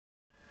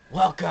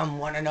Welcome,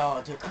 one and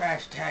all, to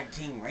Crash Tag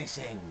Team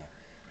Racing.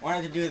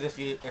 Wanted to do this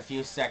a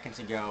few seconds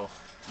ago,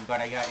 but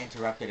I got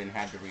interrupted and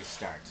had to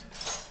restart.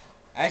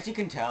 As you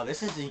can tell,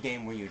 this is a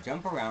game where you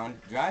jump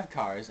around, drive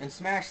cars, and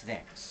smash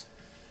things.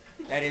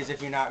 That is,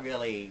 if you're not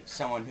really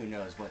someone who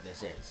knows what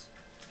this is.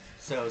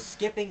 So,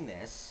 skipping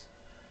this,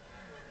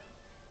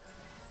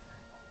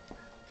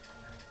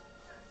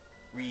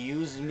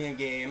 reuse me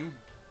game,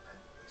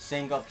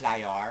 single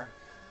player,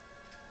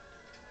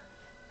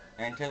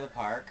 enter the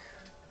park,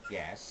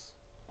 yes.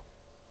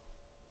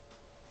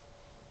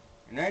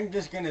 And I'm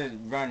just gonna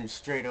run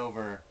straight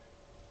over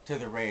to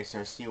the race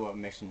or see what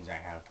missions I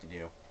have to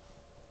do.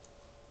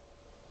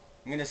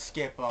 I'm gonna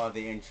skip all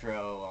the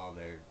intro, all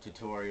the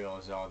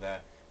tutorials, all the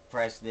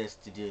press this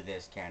to do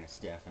this kind of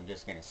stuff. I'm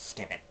just gonna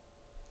skip it.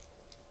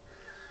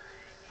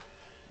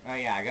 Oh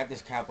yeah, I got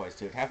this cowboy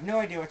suit. Have no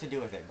idea what to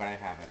do with it, but I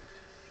haven't.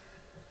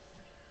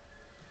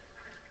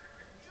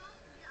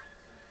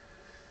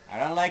 I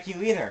don't like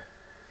you either.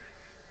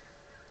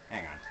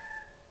 Hang on.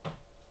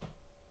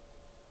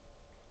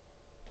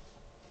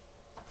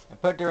 I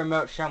put the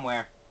remote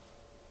somewhere.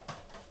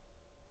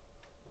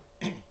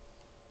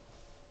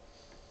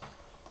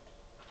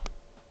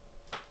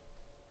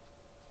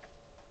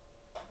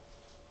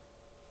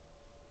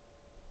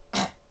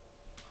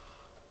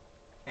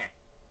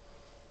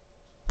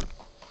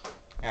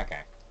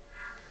 Okay.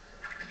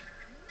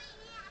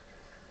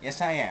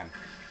 Yes, I am.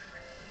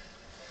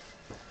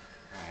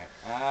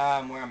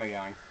 Alright, where am I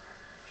going?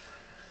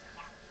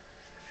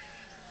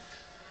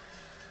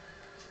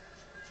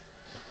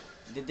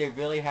 Did they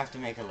really have to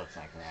make it look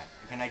like that?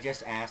 Can I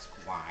just ask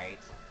why?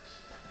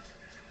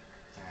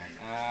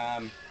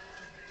 Alright,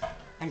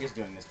 I'm just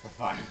doing this for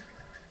fun.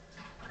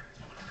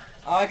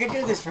 Oh, I could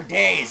do this for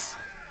days!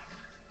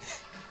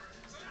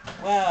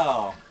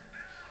 Well...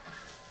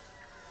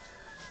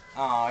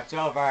 Oh, it's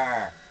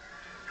over!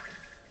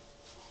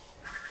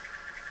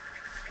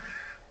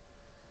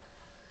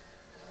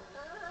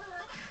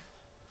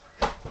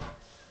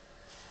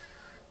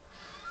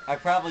 I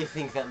probably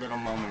think that little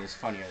moment is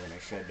funnier than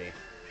it should be.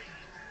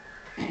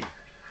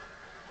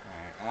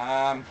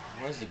 Alright,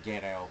 where's the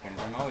gate I opened?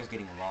 I'm always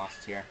getting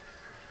lost here.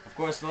 Of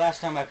course, the last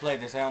time I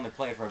played this, I only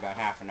played for about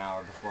half an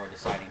hour before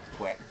deciding to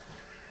quit.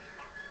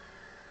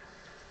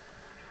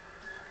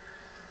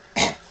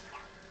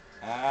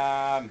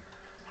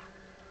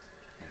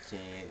 Let's see,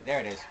 there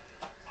it is.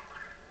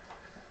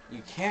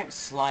 You can't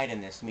slide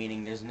in this,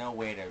 meaning there's no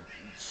way to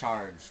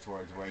charge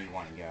towards where you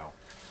want to go.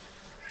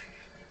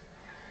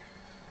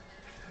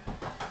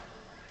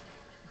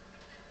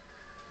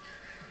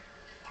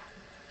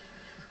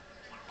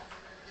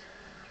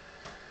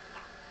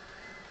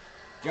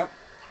 Jump.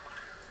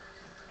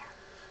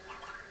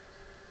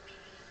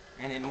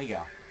 And in we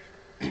go.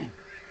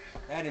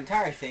 That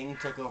entire thing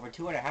took over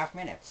 2.5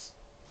 minutes.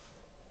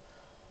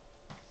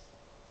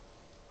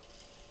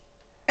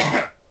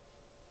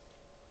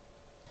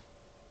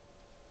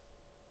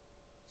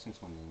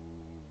 Since when?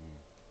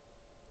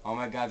 Oh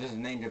my god, there's a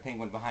Ninja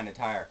Penguin behind the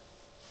tire.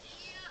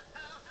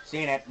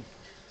 Seen it.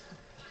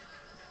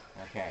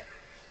 Okay.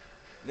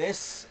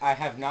 This, I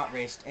have not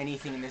raced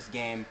anything in this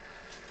game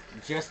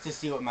just to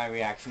see what my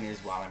reaction is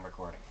while I'm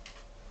recording.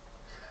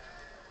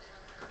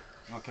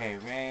 Okay,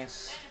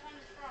 race,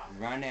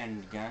 run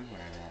and gun,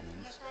 whatever that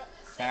means.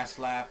 Fast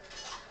lap,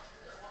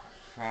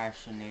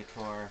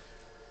 Crashinator,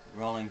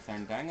 Rolling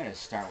Thunder. I'm gonna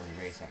start with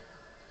racing.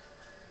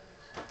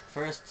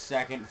 First,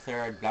 second,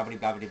 third, blah blah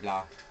blah blah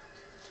blah.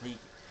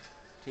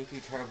 Tiki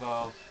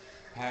Turbo,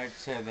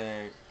 Pirates to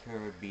the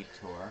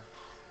Carburetor.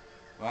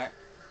 What?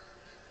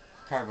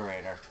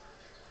 Carburetor.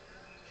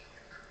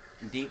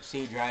 Deep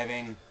sea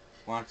driving,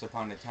 Once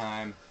Upon a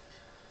Time,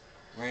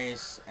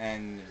 race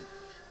and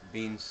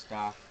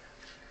Beanstalk.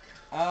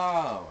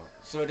 Oh,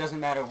 so it doesn't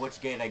matter which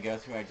gate I go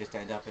through, I just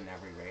end up in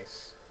every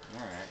race.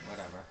 Alright,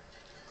 whatever.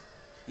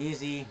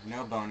 Easy,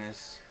 no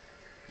bonus.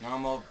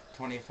 Normal,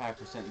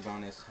 25%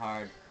 bonus.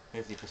 Hard,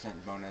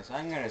 50% bonus.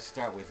 I'm gonna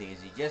start with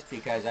easy, just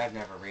because I've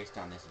never raced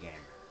on this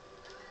game.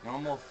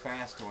 Normal,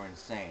 fast, or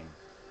insane.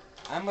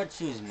 I'm gonna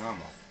choose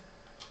normal.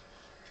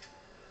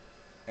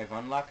 I've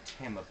unlocked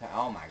him a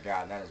oh my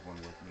god, that is one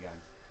with the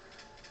gun.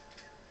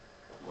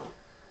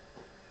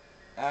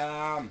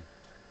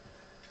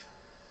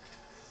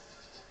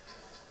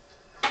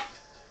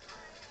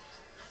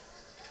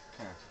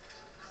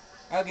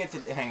 I'll get to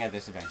the hang of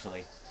this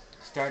eventually.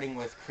 Starting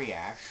with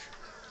Creash.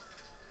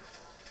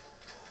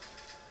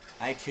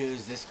 I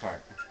choose this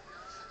cart.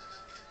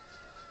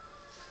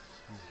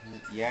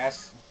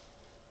 Yes.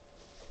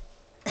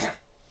 The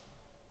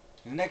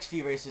next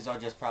few races I'll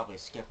just probably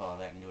skip all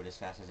that and do it as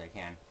fast as I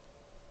can.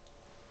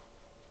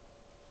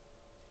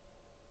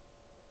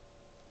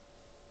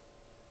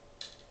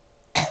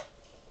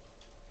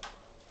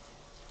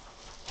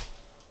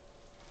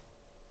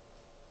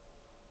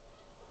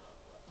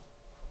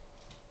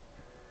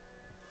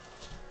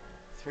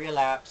 Three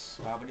laps,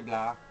 blah blah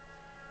blah.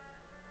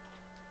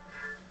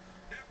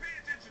 Now pay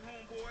attention,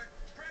 homeboy.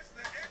 Press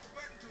the X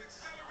button to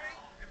accelerate.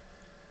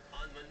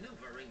 On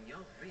maneuvering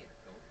your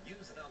vehicle,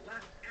 use the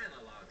left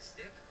analog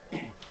stick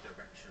or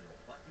directional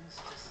buttons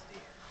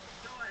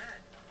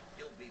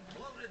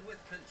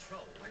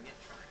control when you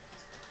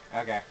try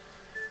it. Okay.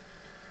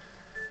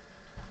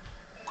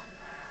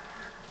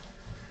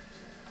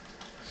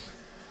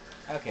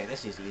 Okay,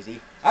 this is easy.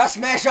 I'll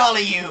smash all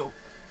of you!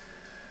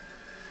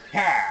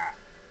 Ha!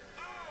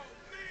 Oh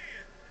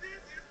man,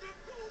 this is the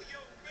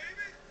Coolio,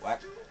 baby.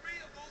 What? Two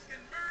vehicles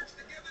can merge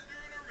together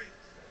during a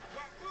race.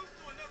 While close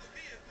to another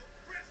vehicle,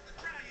 press the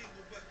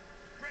triangle button.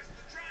 Press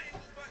the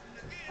triangle button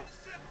again to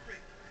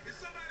separate. If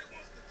somebody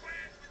wants to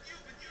clash with you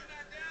but you're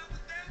not down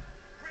with that,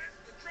 press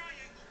the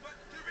triangle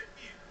button to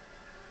refuse.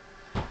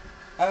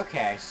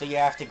 Okay, so you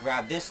have to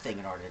grab this thing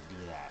in order to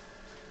do that.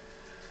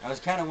 I was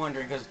kind of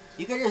wondering, because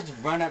you could just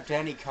run up to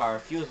any car,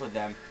 fuse with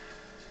them,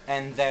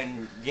 and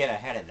then get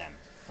ahead of them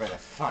for the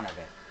fun of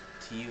it.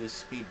 To use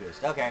Speed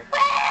Boost. Okay.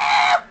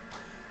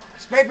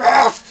 Speed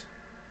Boost!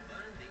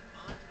 Learn the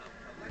art of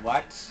collecting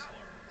What?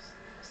 power-ups.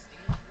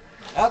 Stand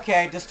one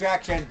Okay,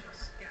 distraction.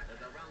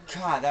 scattered around the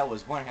God, that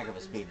was one heck of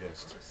a speed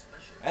buttons boost. on a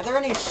special Are there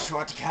any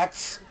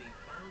shortcuts? can be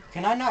found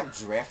Can I not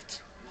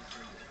drift?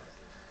 user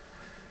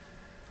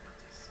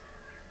uses.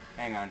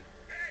 Hang on.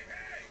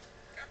 Hey!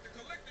 After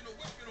collecting a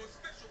weapon or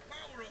special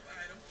power-up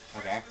item,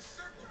 Okay. press the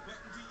circle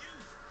button to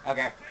use it.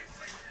 Okay. Play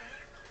safe,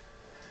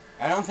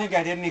 man. I don't think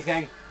I did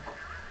anything.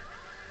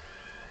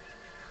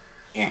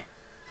 Eh.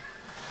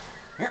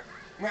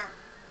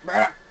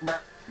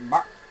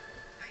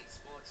 Hey,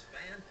 sports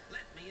fan,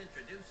 let me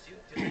introduce you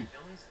to the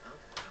joys of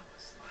power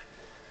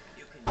sliding.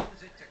 You can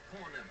use it to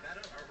corner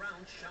better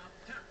around sharp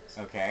turns.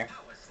 Okay.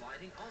 Power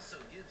sliding also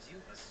gives you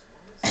a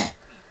small speed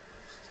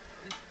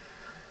boost.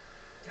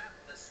 Tap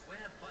the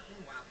square button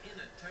while in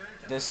a turn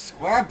to The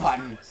square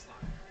button? power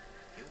slide.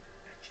 You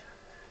betcha.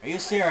 Are you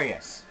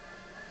serious?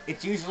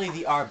 It's usually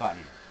the R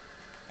button.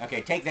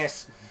 Okay, take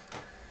this.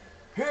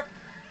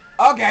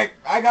 Okay,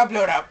 I got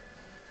blown up.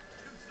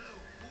 Too slow,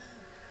 fool.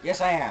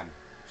 Yes, I am.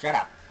 Shut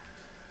up.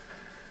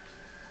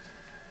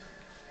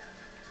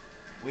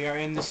 We are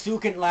in the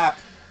second lap.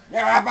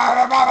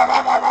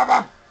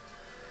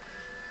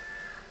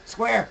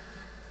 Square.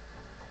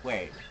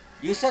 Wait,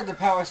 you said the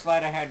power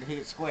slide I had to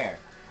hit square.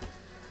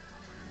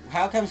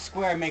 How come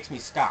square makes me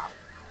stop?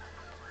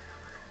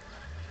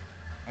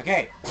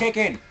 Okay,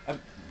 chicken,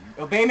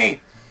 obey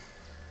me.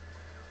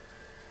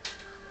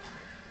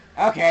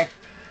 Okay,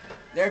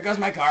 there goes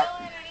my car.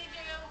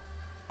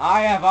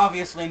 I have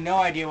obviously no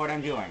idea what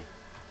I'm doing.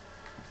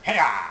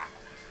 Hiya!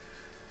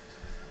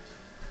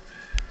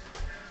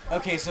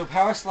 Okay, so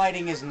power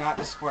sliding is not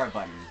the square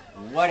button.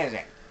 What is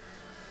it?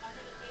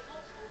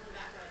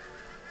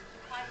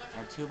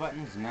 Are two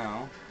buttons?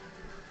 No.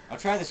 I'll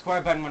try the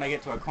square button when I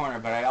get to a corner,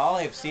 but all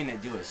I've seen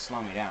it do is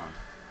slow me down.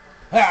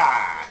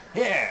 Ha!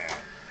 Here!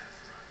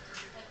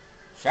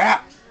 Shut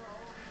up!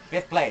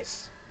 5th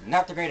place.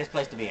 Not the greatest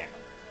place to be in.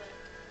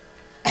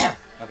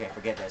 Okay,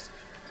 forget this.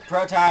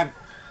 Pro time.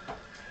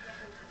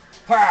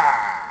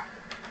 Ha!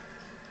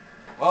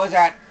 What was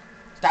that?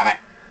 Stop it!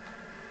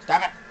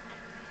 Stop it!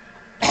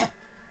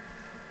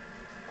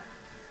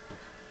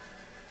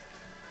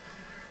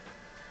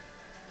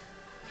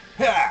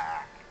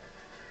 Ha!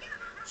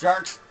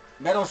 Sharks.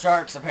 Metal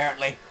sharks,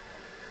 apparently.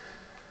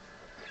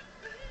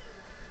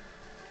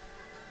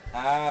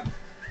 Ha!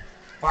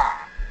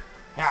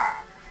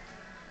 Ha!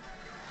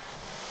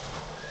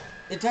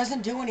 It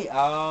doesn't do any...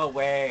 Oh,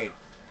 wait.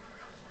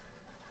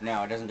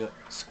 No, it doesn't do it.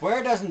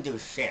 Square doesn't do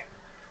shit.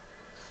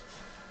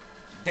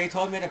 They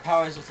told me the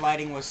power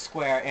sliding was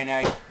square, and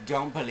I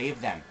don't believe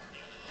them.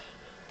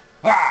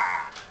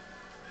 Ah!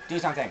 Do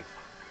something.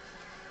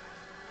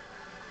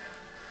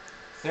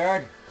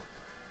 3rd.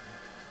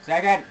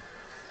 2nd.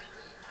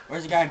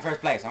 Where's the guy in 1st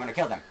place? I want to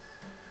kill them.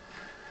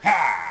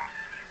 Ha!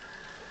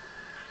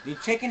 Do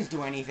chickens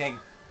do anything?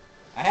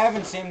 I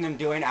haven't seen them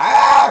doing...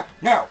 Ah!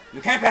 No!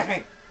 You can't pass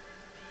me!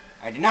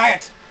 I deny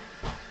it!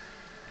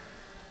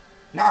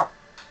 No!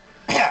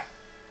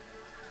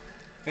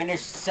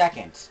 Finished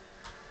 2nd.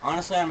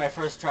 Honestly, on my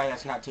first try,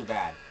 that's not too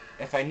bad.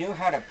 If I knew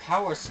how to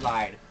power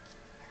slide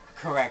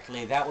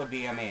correctly, that would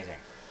be amazing.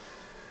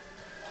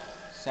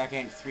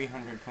 2nd,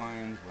 300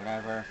 coins,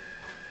 whatever.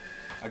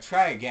 I'll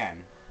try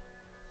again.